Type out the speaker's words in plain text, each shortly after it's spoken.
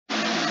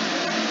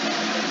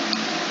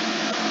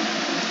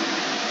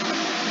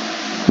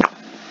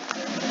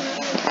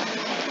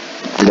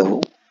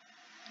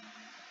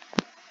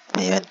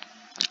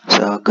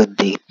Good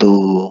day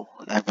to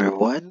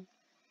everyone.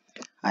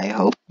 I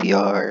hope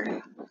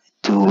you're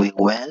doing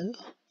well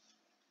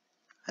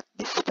at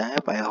this time.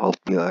 I hope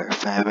your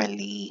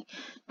family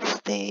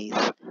stays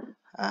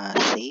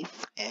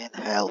safe and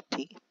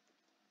healthy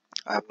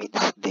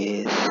amidst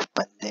this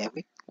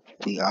pandemic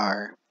we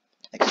are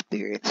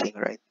experiencing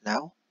right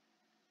now.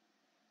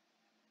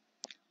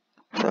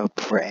 So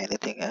before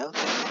anything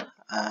else,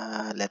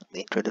 let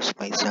me introduce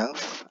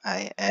myself.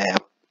 I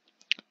am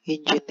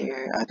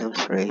Engineer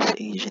Adolf Reyes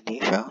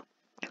Agenisia.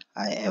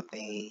 I am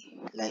a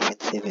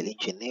licensed civil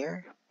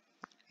engineer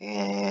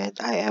and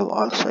I am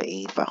also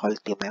a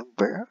faculty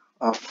member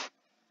of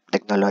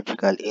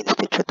Technological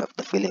Institute of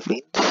the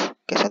Philippines,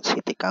 Quezon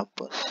City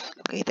campus,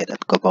 located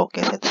at Cubao,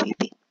 Quezon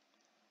City.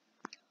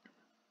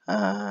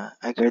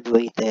 I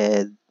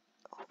graduated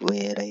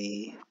with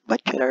a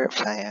Bachelor of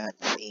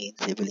Science in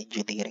Civil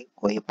Engineering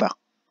way back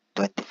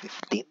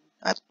 2015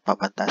 at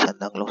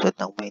pamantasan ng lungsod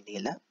ng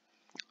Maynila,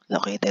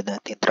 located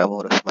at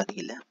Intramuros,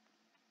 Manila.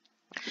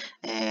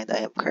 And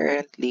I am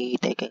currently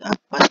taking up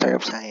Master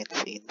of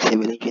Science in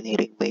Civil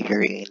Engineering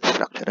major in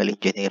Structural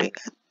Engineering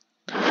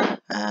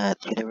at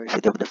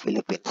University of the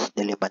Philippines,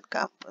 Diliman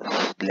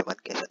Campus,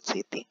 Diliman, Quezon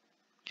City.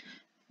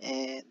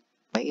 And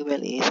my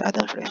email is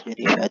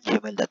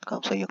adolfresjudicia@gmail.com,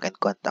 so you can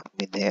contact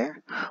me there.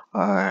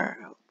 Or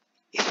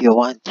if you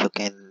want, you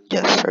can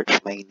just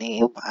search my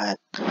name at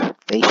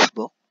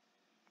Facebook.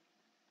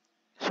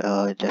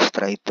 So just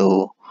try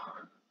to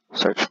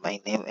search my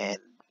name,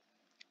 and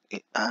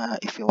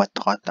if you want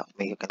to contact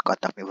me, you can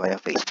contact me via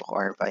Facebook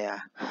or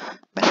via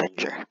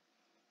Messenger.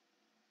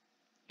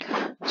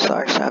 So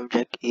our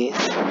subject is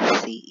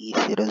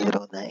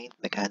CE009,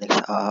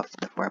 Mechanics of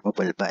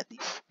Deformable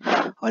Bodies.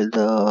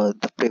 Although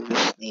the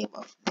previous name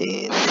of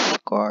this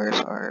course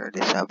or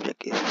the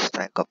subject is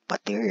Strength of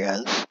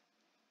Materials,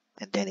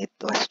 and then it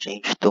was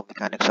changed to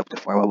Mechanics of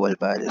Deformable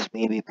Bodies,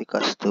 maybe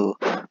because to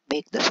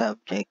make the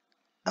subject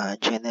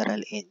general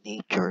in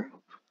nature.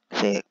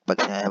 Kasi pag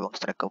sinabi mong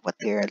strength of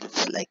materials,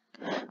 it's like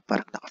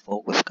parang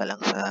nakafocus ka lang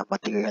sa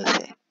materials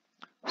eh.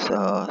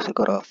 So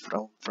siguro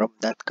from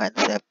that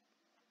concept,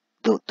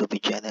 to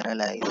be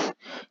generalized,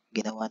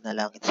 ginawa na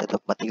lang instead of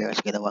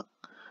materials, ginawang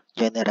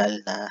general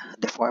na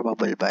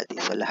deformable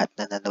bodies. So lahat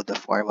na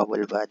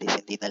deformable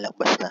bodies, hindi na lang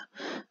basta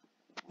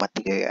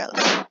materials.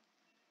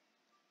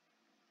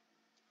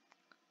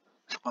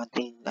 So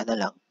konting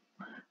lang,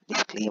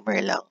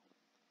 disclaimer lang.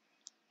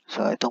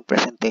 So itong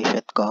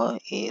presentation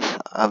ko is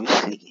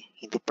obviously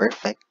hindi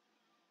perfect.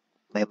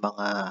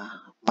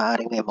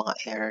 Maaaring may mga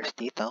errors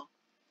dito,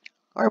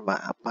 or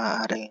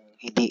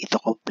maaaring hindi ito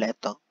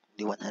kompleto.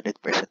 Hindi 100%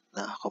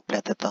 na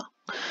kompleto to.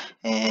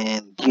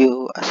 And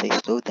you, as a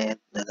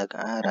student na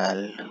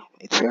nag-aaral,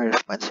 it's your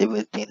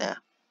responsibility na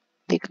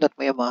take note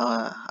mo yung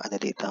mga,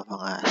 dito,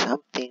 mga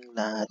something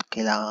na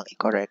kailangang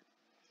i-correct.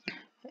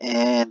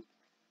 And,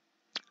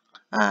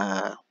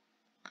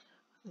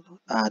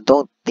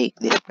 don't take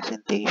this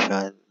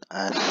presentation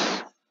as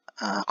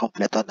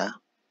kompleto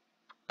na.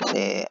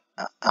 Kasi,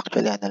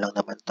 actually, lang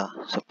naman to.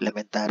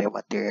 Supplementary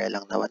material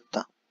lang naman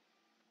to.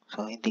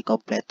 So, hindi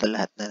kompleto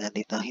lahat na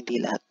nandito.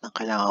 Hindi lahat ng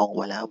kailangan kong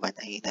malaman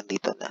ay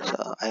nandito na. So,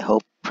 I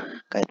hope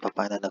kahit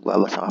paano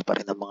nagbabasa ka pa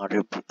rin ng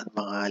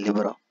mga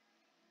libro.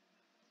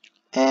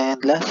 And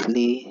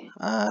lastly,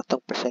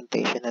 itong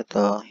presentation na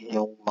to,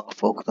 yung mga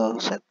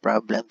photos and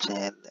problems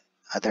and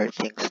other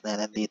things na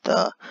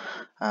nandito,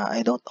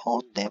 I don't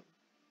own them.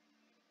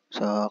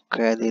 So,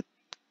 credit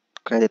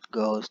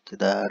goes to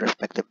the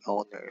respective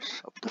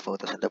owners of the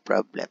photos and the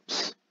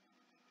problems.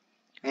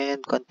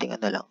 And konting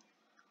lang,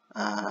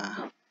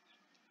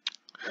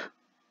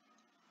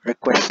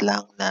 request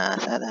lang na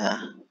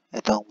sana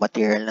itong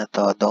material na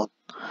to,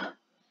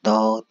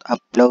 don't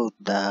upload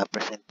the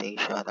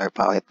presentation or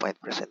PowerPoint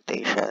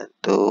presentation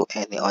to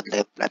any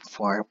online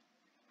platform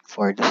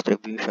for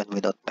distribution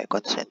without my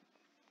consent.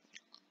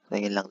 So,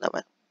 yun lang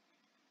naman.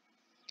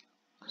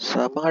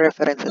 So, mga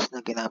references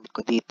na ginamit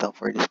ko dito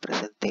for this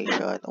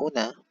presentation.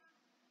 Una,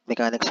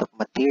 Mechanics of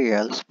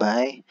Materials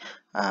by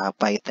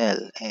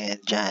Pytel and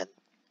Jan.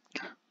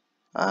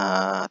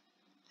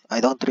 I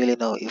don't really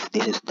know if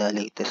this is the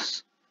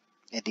latest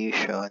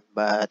edition,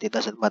 but it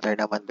doesn't matter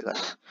naman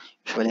because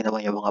usually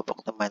naman yung mga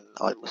book naman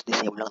almost the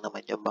same lang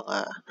naman yung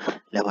mga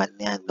laman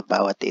niyan ng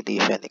bawat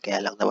edition.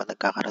 Kaya lang naman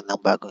nagkakaroon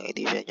ng bagong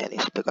edition yan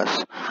is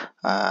because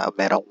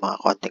merong mga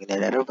konting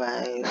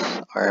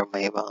nire-revise or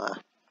may mga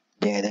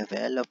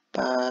de-develop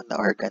pa na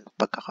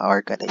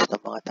pagkaka-organize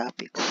ng mga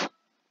topics.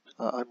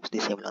 So almost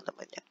the same lang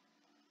naman yan.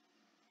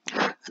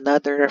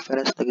 Another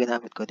reference na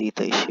ginamit ko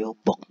dito is yung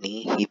book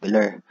ni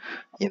Hibbeler,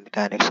 yung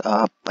Mechanics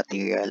of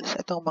Materials.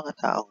 Itong mga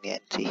taong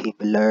yan, si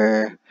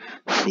Hibbeler,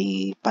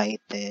 si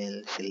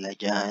Pytel, sila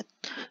Jan,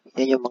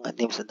 yan yung mga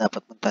names na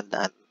dapat mong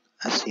tandaan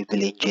as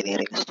civil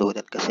engineering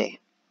student kasi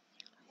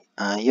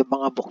yung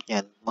mga book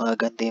niyan, mga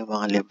ganda yung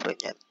mga libro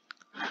niyan.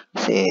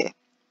 Kasi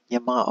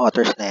yung mga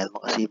authors na yan,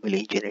 mga civil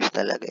engineers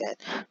talaga yan.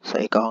 So,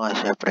 ikaw nga,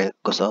 syempre,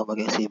 gusto mo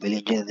maging civil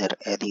engineer,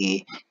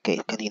 edi,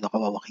 kanino ka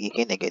ba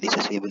makikinig, edi sa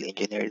civil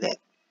engineer din.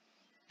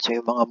 So,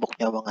 yung mga book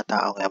niya, mga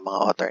tao nga,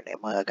 mga author na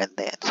yung mga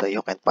ganda yan. So,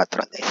 you can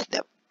patronize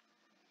them.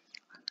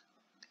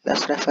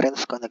 Last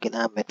reference ko na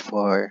ginamit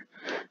for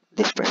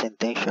this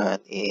presentation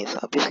is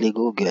obviously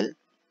Google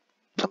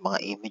sa mga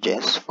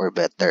images for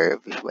better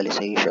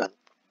visualization.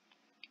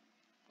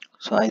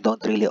 So, I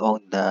don't really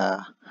own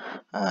the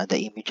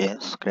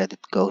images. Credit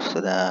goes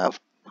to the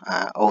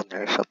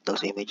owners of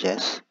those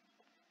images.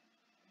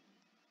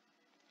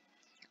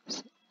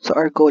 So,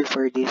 our goal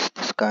for this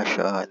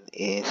discussion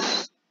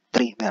is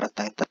meron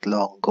tayong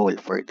tatlong goal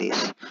for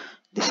this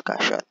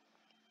discussion.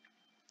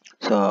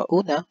 So,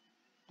 una,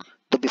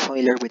 to be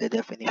familiar with the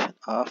definition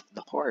of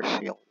the course,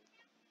 yung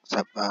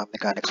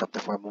Mechanics of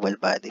Deformable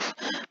Bodies.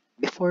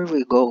 Before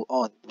we go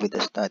on with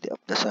the study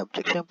of the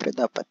subject, syempre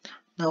dapat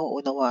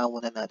nauunawaan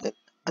muna natin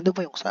ano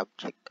ba yung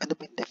subject, ano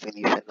ba yung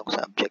definition ng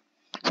subject.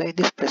 So in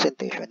this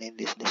presentation, in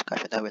this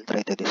discussion, I will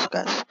try to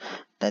discuss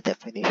the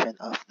definition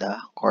of the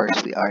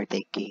course we are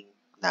taking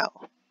now.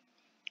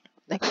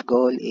 Next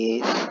goal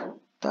is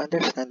to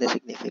understand the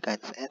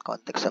significance and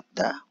context of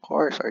the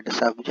course or the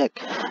subject.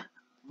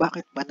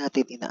 Bakit ba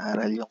natin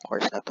inaaral yung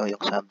course na to,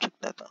 yung subject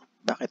na to?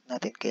 Bakit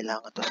natin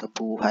kailangan to sa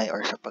buhay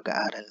or sa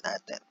pag-aaral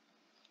natin?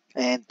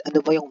 And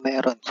ano ba yung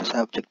meron sa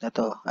subject na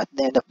to? At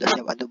the end of the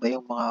same, ano ba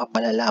yung mga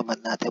malalaman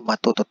natin,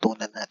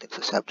 matututunan natin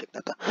sa subject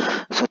na to?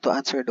 So to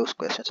answer those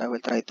questions, I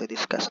will try to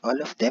discuss all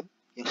of them,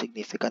 yung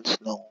significance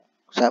ng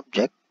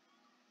subject,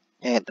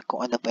 and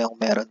kung ano ba yung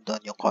meron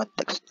doon, yung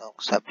context ng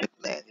subject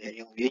na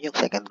yun. Yun yung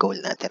second goal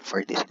natin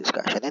for this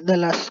discussion. And the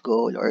last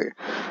goal or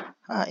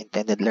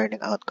intended learning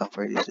outcome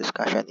for this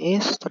discussion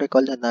is to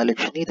recall the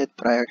knowledge needed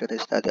prior to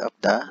the study of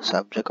the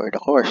subject or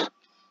the course.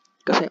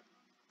 Kasi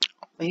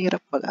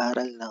mahirap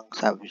mag-aral ng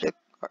subject,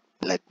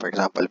 like for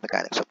example,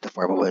 Mechanics of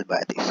Deformable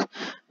Bodies,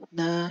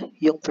 na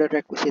yung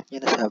prerequisite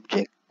niya na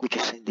subject, which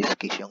is in this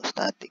case yung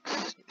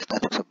statics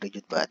of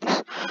rigid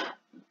bodies,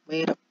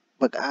 mahirap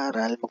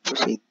mag-aral,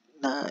 mag-proceed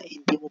na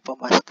hindi mo pa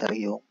master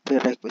yung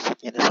prerequisite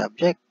niya na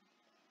subject.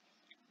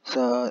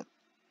 So,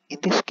 in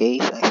this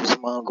case, ang isa sa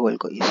mga goal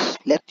ko is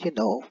let you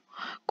know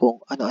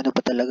kung ano-ano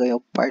pa talaga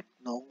yung part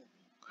ng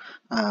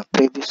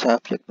previous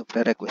subject, ng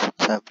prerequisite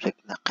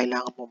subject na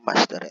kailangan mo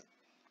masterin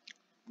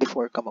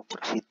before ka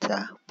mag-proceed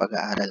sa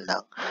pag-aaral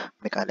ng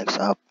Mechanics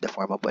of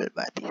Deformable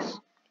Bodies.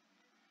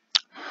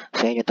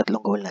 So, yun yung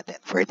tatlong goal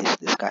natin for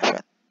this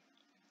discussion.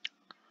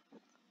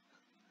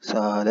 So,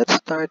 let's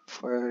start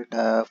for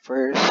the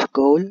first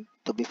goal,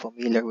 to be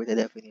familiar with the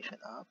definition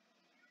of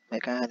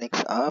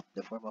Mechanics of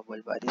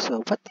Deformable Bodies. So,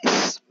 what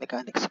is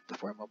Mechanics of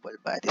Deformable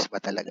Bodies ba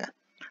talaga?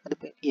 Ano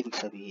ba yung ibig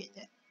sabihin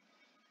niya?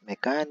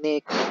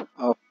 Mechanics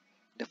of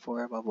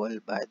Deformable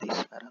Bodies.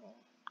 Parang,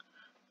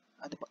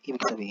 ano ba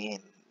ibig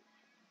sabihin?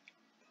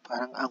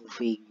 Parang ang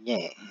vague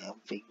niya eh. Ang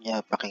vague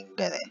niya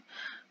pakinggan eh.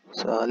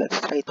 So, let's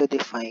try to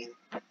define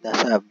the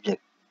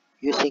subject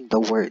using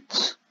the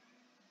words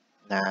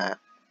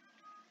na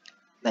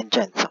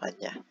nandyan sa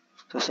kanya.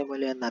 So,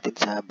 simulan natin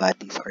sa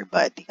bodies or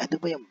body.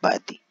 Ano ba yung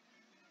body?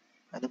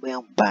 Ano ba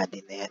yung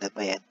body na yan? Ano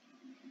ba yan?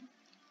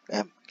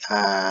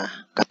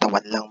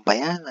 Katawan lang ba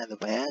yan? Ano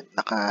ba yan?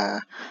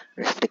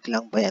 Naka-restrict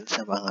lang ba yan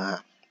sa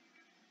mga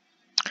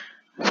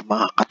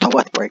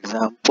katawan, for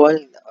example?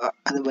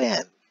 Ano ba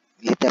yan?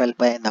 Literal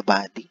ba yan na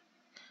body?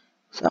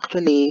 So,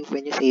 actually,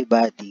 when you say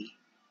body,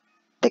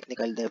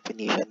 technical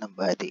definition ng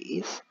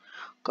body is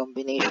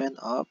combination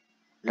of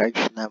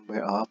large number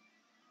of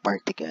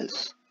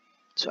particles.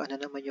 So, ano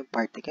naman yung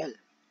particle?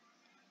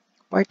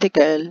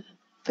 Particle,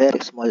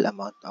 very small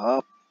amount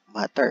of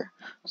matter.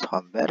 So,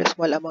 kung very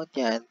small amount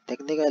yan,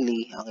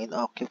 technically, ang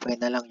in-occupy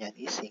na lang yan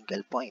is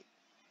single point.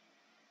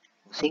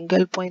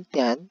 Single point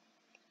yan,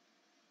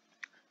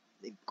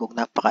 kung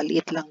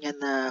napakaliit lang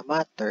yan na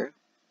matter,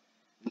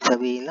 ibig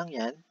sabihin lang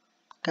yan,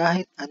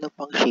 kahit ano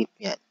pang shape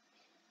yan.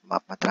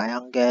 Mapa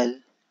triangle,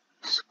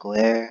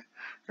 square,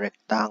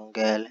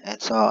 rectangle,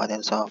 and so on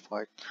and so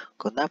forth.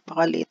 Kung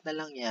napakaliit na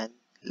lang yan,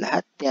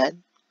 lahat yan,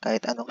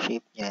 kahit anong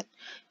shape yan,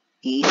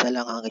 iisa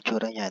lang ang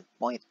itsura niyan,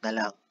 point na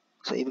lang.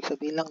 So, ibig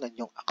sabihin lang nun,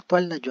 yung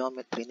actual na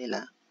geometry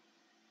nila,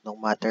 ng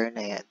matter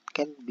na yan,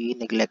 can be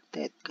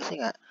neglected. Kasi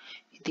nga,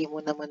 hindi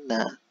mo naman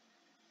na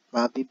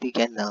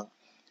mabibigyan ng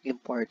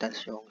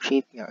importance yung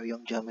shape niya or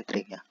yung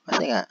geometry niya.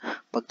 Kasi nga,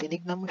 pag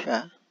tinignan mo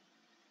siya,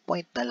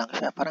 point na lang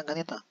siya. Parang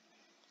ganito.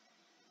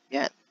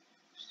 Yan.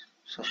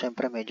 So,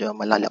 syempre, medyo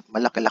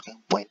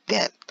malaki-laking point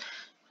yan.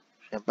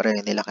 Syempre,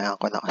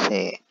 nilakihan ko na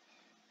kasi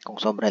kung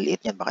sobrang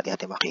liit yan, baka di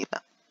natin makita.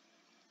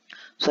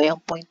 So,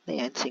 yung point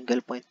na yan,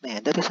 single point na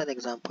yan, that is an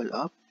example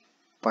of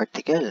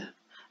particle.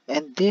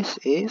 And this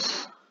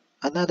is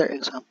another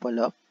example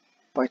of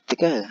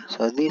particle.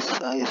 So, this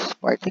is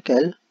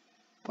particle,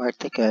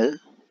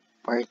 particle,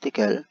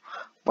 particle,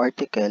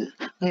 particle.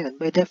 Ngayon,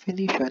 by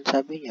definition,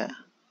 sabi niya,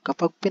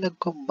 kapag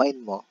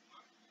pinag-combine mo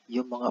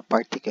yung mga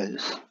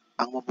particles,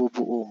 ang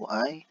mabubuo mo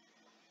ay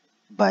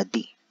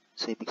body.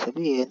 So, ibig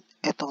sabihin,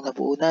 etong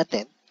nabuo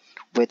natin,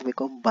 when we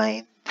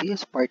combine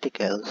these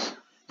particles,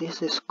 this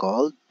is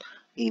called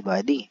a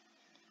body.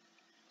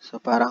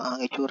 So, parang ang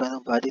itsura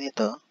ng body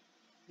nito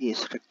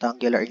is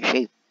rectangular in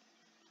shape.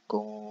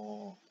 kung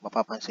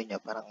mapapansin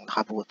nyo, parang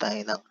nakabuo tayo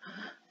ng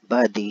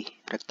body,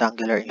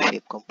 rectangular in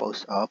shape,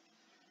 composed of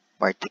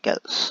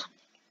particles.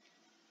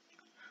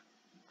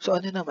 So,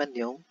 ano naman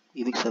yung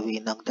ibig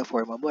sabihin ng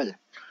deformable?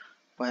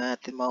 Paano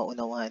natin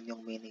mauunawaan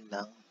yung meaning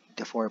ng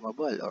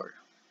deformable or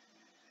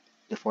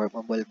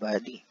deformable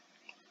body?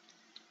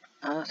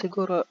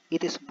 Siguro,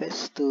 it is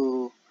best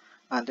to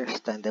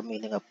understand the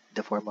meaning of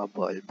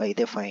deformable by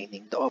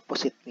defining the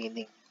opposite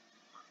meaning,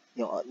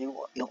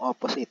 yung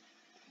opposite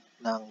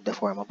ng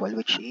deformable,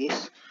 which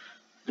is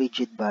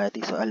rigid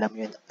body. So, alam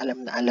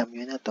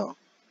nyo na to.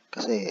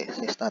 Kasi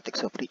sa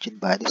statics of rigid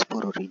bodies,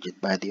 puro rigid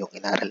body yung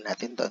inaral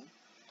natin doon.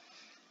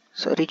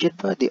 So, rigid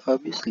body,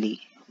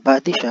 obviously,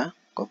 body siya,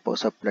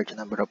 composed of large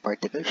number of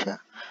particles siya.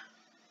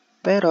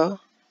 Pero,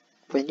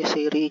 when you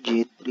say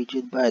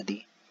rigid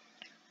body,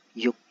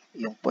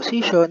 yung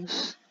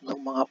positions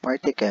ng mga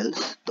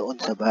particles doon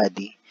sa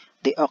body,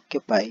 they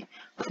occupy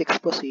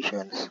fixed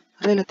positions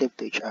relative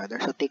to each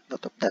other. So, take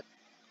note of that.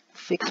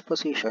 Fixed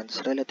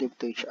positions relative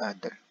to each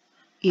other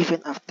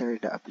even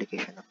after the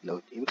application of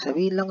load. Ibig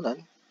sabihin lang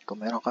nun, kung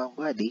meron kang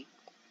body,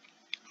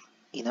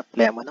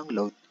 in-apply mo ng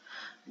load,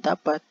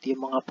 dapat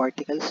yung mga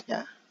particles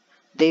niya,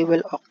 they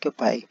will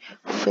occupy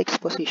fixed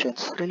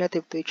positions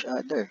relative to each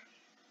other.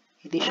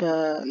 Hindi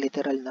siya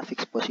literal na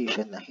fixed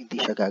position na hindi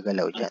siya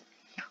gagalaw dyan.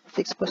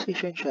 Fixed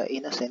position siya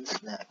in a sense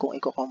na kung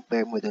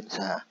i-compare mo dun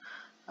sa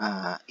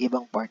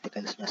ibang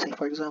particles niya. Say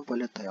for example,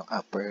 ito yung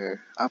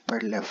upper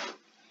left.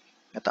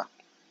 Ito.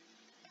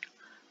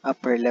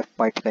 Upper left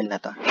particle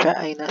na to. Siya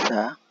ay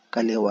nasa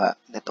kaliwa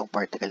nitong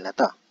particle na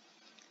to.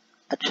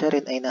 At siya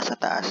rin ay nasa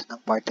taas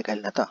ng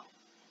particle na to.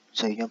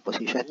 So, yun yung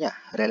position niya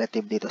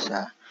relative dito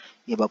sa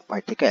ibang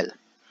particle.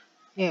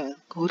 Ngayon,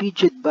 kung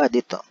rigid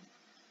body to,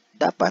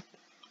 dapat,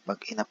 pag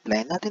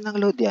in-apply natin ng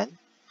load yan,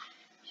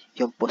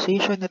 yung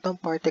position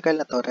nitong particle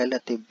na to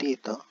relative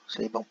dito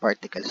sa ibang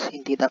particles,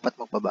 hindi dapat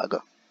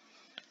magbabago.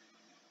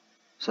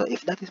 So,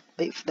 if that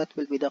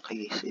will be the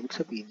case, ibig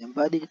sabihin, yung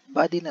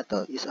body na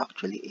to is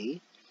actually a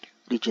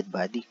rigid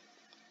body.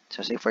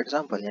 So, say for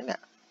example, yan nga,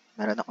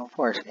 meron akong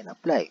force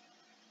in-apply.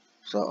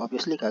 So,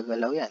 obviously,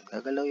 gagalaw yan.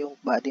 Gagalaw yung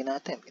body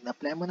natin.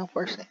 In-apply mo ng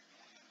force eh.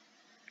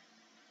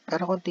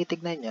 Pero kung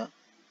titignan nyo,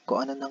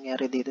 kung ano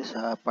nangyari dito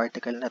sa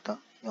particle na to,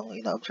 yung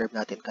ina-observe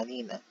natin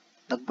kanina,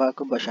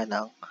 nagbago ba siya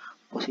ng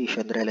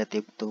position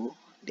relative to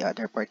the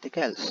other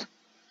particles?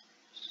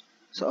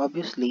 So,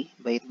 obviously,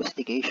 by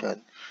investigation,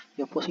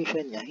 yung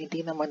position niya,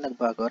 hindi naman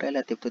nagbago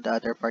relative to the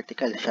other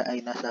particle. Siya ay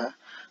nasa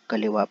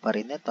kaliwa pa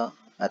rin ito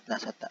at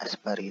nasa taas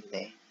pa rin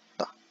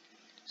ito.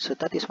 So,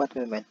 that is what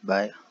we meant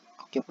by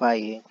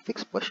occupying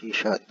fixed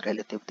position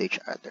relative to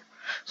each other.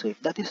 So, if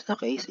that is the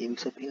case,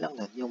 ibig sabihin lang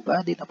nun, yung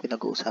body na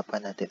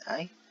pinag-uusapan natin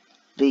ay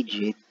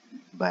rigid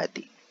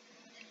body.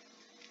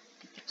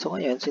 So,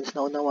 ngayon, since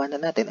naunawaan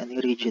na natin ang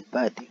rigid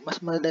body,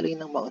 mas madali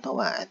nang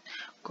maunawaan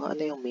kung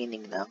ano yung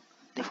meaning ng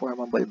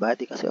deformable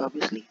body kasi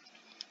obviously,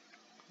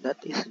 that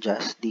is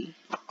just the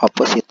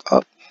opposite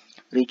of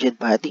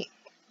rigid body.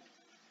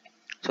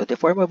 So,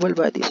 deformable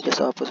body is just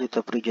the opposite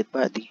of rigid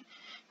body.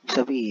 Ibig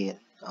sabihin,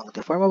 ang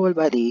deformable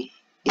body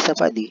is a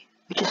body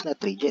which is not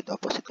rigid.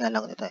 Opposite nga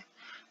lang nito.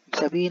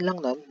 Ibig sabihin lang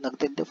nun,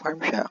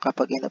 nagde-deform siya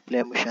kapag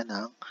in-apply mo siya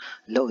ng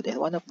load.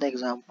 And one of the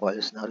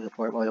examples ng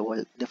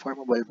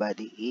deformable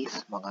body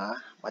is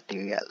mga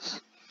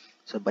materials.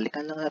 So,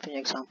 balikan lang natin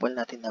yung example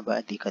natin na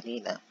body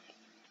kanina.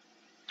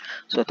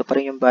 So, ito pa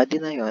rin yung body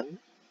na yon.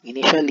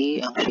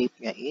 Initially, ang shape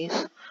niya is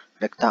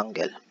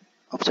rectangle.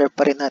 Observe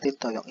pa rin natin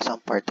to yung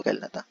isang particle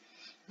na to.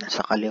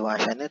 Nasa kaliwa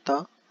siya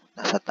nito,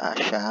 nasa taas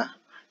siya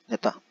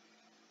nito.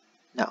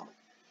 Now,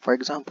 for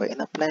example,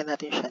 in-apply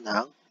natin siya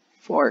ng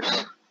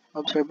force.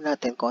 Observe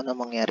natin kung ano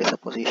mangyari sa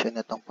position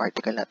nitong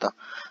particle na to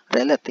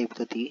relative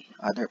to the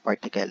other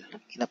particle.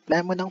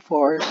 In-apply mo ng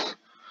force,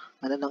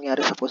 ano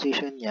nangyari sa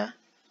position niya?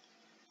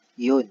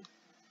 Yun.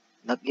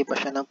 Nag-iba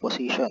siya ng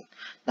position.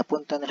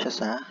 Napunta na siya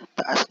sa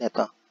taas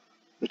nito,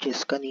 which is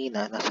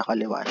kanina, nasa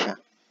kaliwa siya.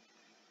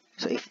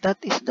 So, if that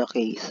is the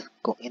case,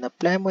 kung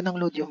in-apply mo ng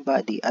load yung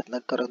body at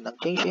nagkaroon ng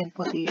change in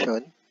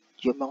position,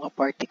 yung mga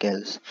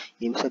particles,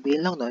 ibig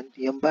sabihin lang nun,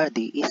 yung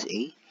body is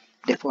a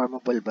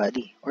deformable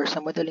body. Or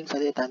sa madaling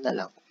salita na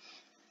lang,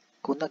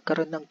 kung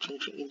nagkaroon ng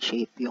change in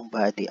shape yung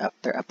body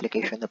after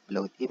application of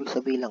load, ibig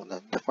sabihin lang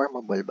nun,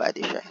 deformable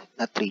body siya,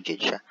 not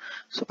rigid siya.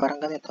 So, parang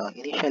ganito,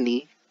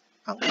 initially,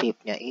 ang shape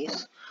niya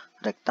is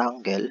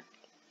rectangle.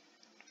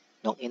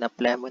 Nung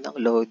in-apply mo ng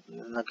load,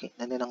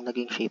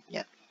 naging shape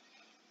niya?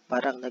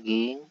 Parang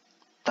naging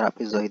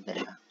trapezoid na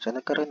siya. So,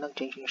 nagkaroon ng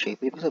change in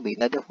shape, ibig sabihin,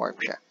 na-deform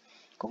siya.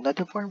 Kung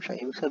na-deform siya,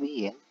 ibig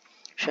sabihin,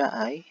 siya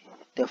ay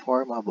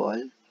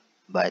deformable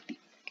body.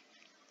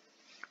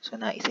 So,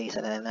 naisa-isa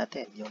na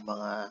natin yung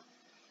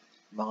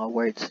mga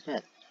words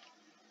niyan.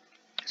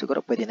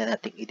 Siguro, pwede na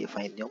natin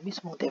i-define yung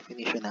mismong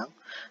definition ng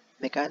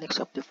Mechanics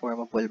of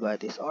Deformable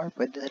Bodies or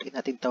pwede na rin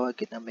natin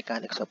tawagin ng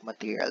Mechanics of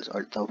Materials,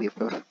 although we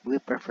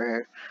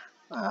prefer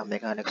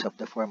Mechanics of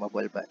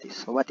Deformable Bodies.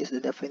 So, what is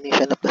the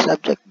definition of the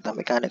subject, the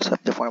Mechanics of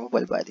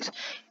Deformable Bodies?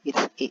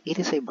 It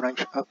is a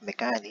branch of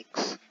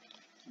mechanics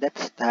that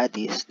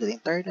studies the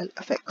internal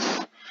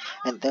effects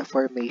and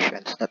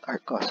deformations that are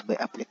caused by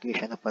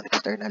application of an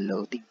external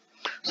loading.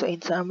 So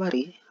in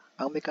summary,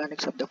 ang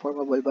mechanics of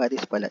deformable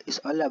bodies pala is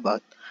all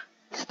about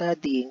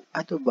studying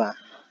ano ba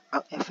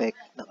ang effect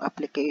ng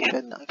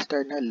application ng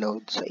external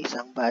load sa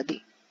isang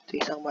body, sa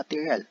isang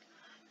material.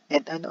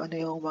 And ano-ano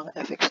yung mga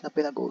effects na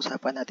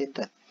pinag-uusapan natin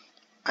doon?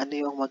 Ano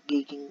yung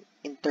magiging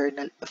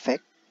internal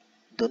effect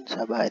doon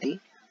sa body?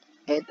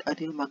 And ano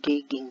yung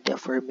magiging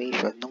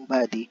deformation ng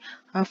body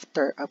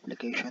after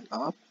application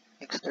of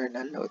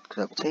external load?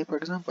 So, say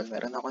for example,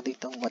 meron ako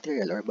ditong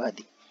material or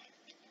body.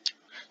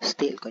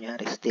 Steel,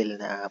 kunyari steel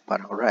na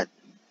parang rod.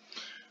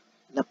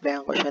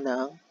 Na-applyan ko siya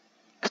ng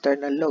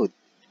external load.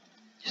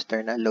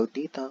 External load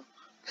dito,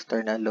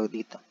 external load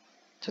dito.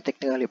 So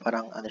technically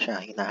parang ano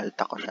siya,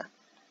 hinahalta ko siya.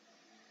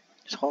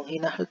 So kung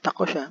hinahalta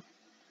ko siya,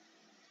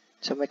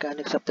 sa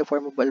mechanics of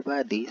deformable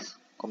bodies,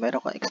 kung meron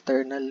kang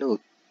external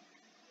load,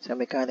 sa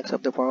mechanics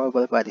of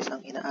deformable bodies,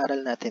 ang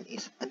inaaral natin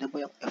is ano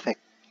ba yung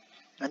effect?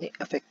 Ano yung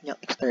effect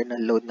niyang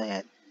external load na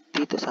yan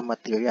dito sa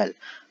material?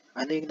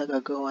 Ano yung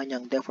nagagawa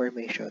niyang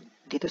deformation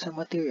dito sa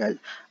material?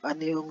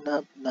 Ano yung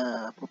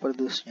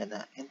na-produce niya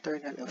na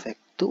internal effect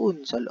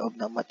doon sa loob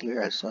ng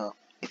material? So,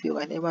 if you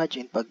can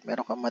imagine, pag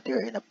meron kang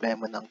material, in-apply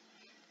mo ng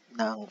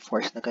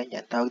force na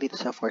ganyan, tawag dito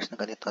sa force na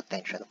ganito,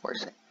 tension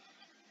force.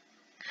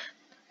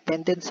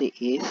 Tendency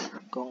is,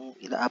 kung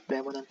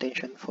ina-apply mo ng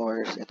tension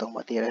force, itong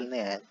material na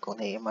yan,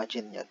 kung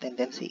na-imagine nyo,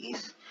 tendency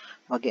is,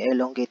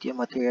 mag-elongate yung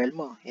material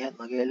mo. Yan,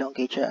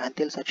 mag-elongate siya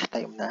until such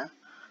time na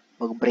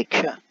mag-break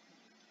siya.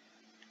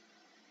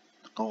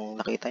 Kung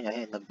nakita nyo,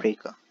 yan,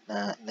 nag-break,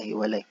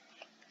 nahiwalay.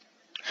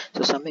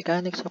 So, sa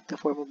mechanics of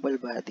deformable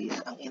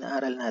bodies, ang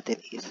inaaral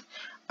natin is,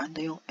 ano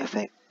yung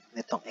effect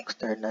nitong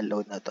external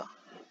load na to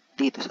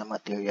dito sa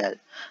material?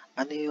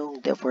 Ano yung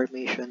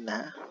deformation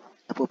na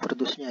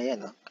napoproduce niya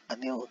yan? No?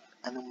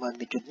 Anong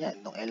magnitude niya?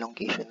 Anong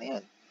elongation na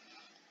yan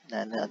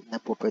na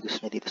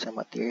napoproduce niya dito sa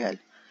material?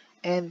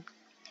 And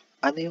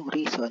ano yung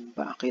reason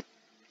bakit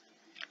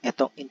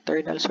itong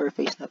internal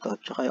surface na to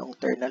tsaka yung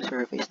internal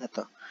surface na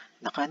to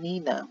na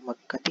kanina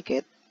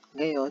magkadikit,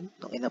 ngayon,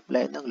 nung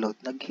in-apply ng load,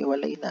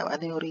 naghiwalay na.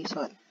 Ano yung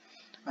reason?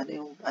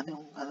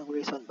 Anong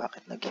reason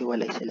bakit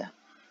naghiwalay sila?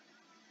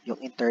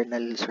 Yung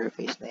internal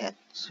surface na yan.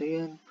 So,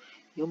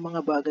 yung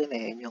mga bagay na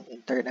yan, yung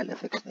internal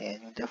effects na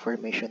yan, yung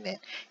deformation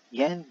na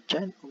yan,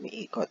 dyan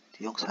umiikot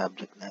yung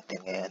subject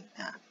natin ngayon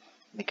na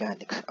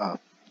mechanics of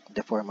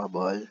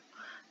deformable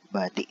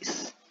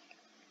bodies.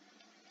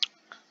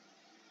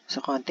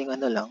 So, konting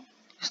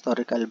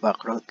historical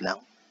background lang.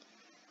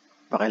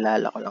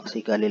 Pakilala ko lang si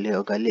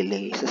Galileo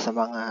Galilei, isa sa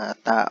mga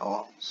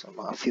tao, sa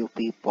mga few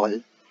people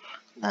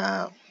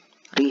na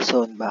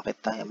reason bakit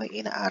tayo may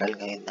inaaral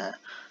ngayon na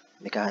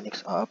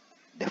mechanics of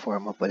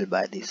deformable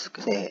bodies.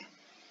 Kasi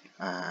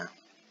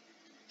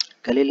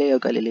Galileo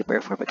Galilei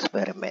performed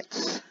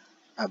experiments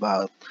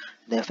about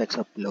the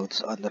effects of loads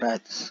on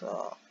rods.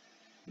 So,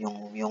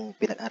 yung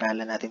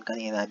pinag-aralan natin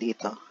kanina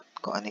dito,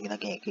 kung ano yung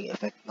naging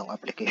effect ng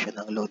application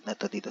ng load na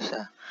to dito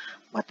sa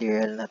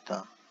material na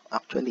to.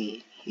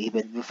 Actually,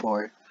 even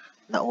before,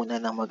 nauna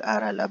nang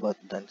mag-aral about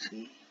doon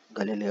si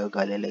Galileo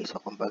Galilei.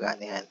 So, kumbaga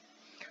yan,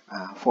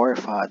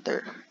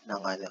 forefather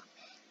ng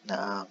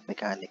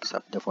mechanics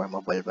of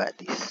deformable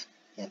bodies.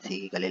 Yan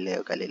si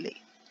Galileo Galilei.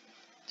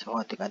 So,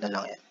 konting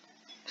lang yan.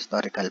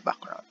 Historical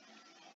background.